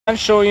I'm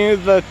showing you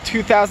the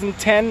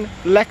 2010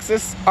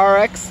 Lexus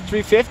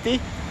RX350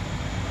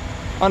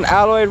 on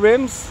alloy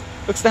rims.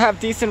 Looks to have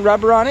decent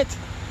rubber on it.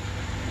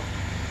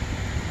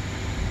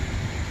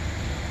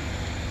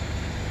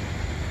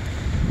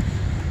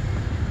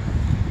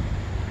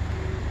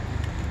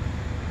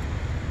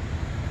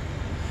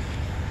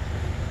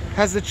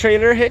 Has the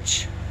trailer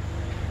hitch.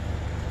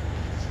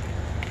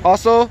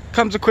 Also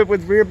comes equipped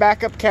with rear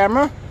backup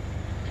camera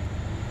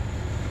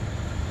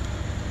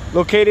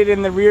located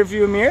in the rear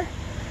view mirror.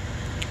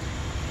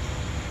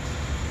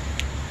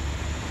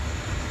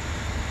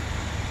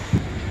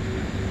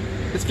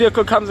 This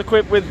vehicle comes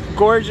equipped with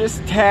gorgeous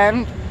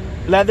tan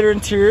leather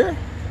interior.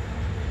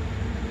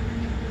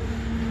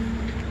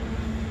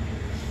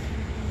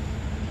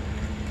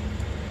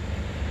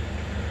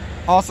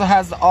 Also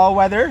has the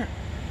all-weather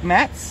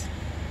mats.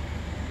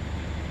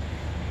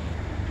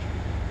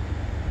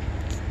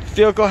 The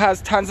vehicle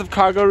has tons of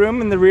cargo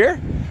room in the rear,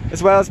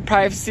 as well as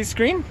privacy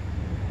screen.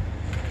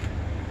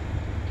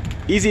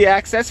 Easy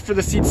access for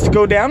the seats to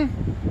go down.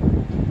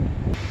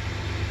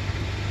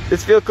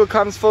 This vehicle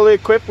comes fully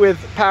equipped with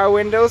power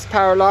windows,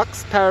 power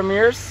locks, power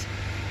mirrors,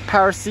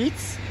 power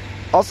seats.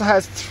 Also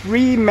has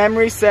 3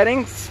 memory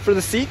settings for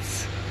the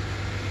seats.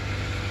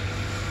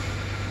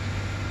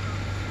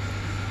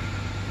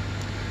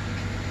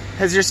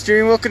 Has your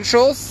steering wheel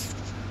controls.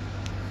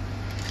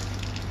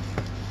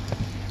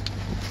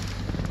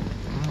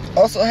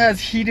 Also has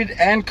heated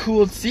and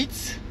cooled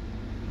seats.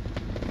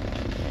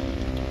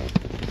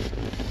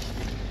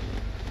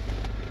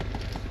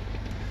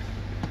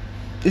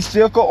 This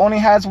vehicle only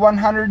has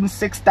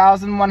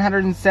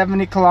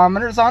 106,170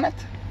 kilometers on it,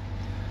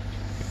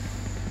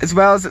 as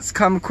well as it's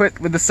come equipped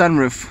with the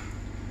sunroof.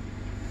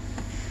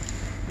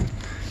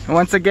 And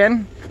once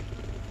again,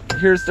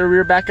 here's the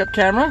rear backup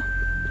camera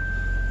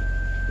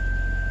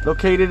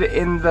located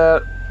in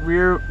the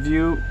rear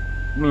view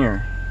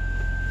mirror.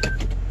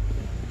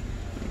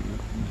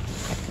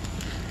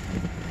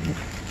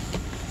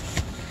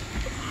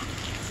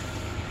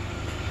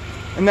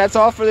 And that's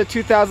all for the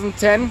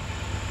 2010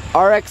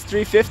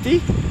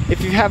 RX350.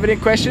 If you have any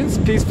questions,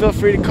 please feel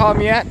free to call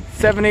me at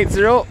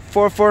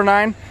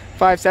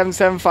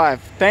 780-449-5775.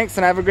 Thanks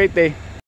and have a great day.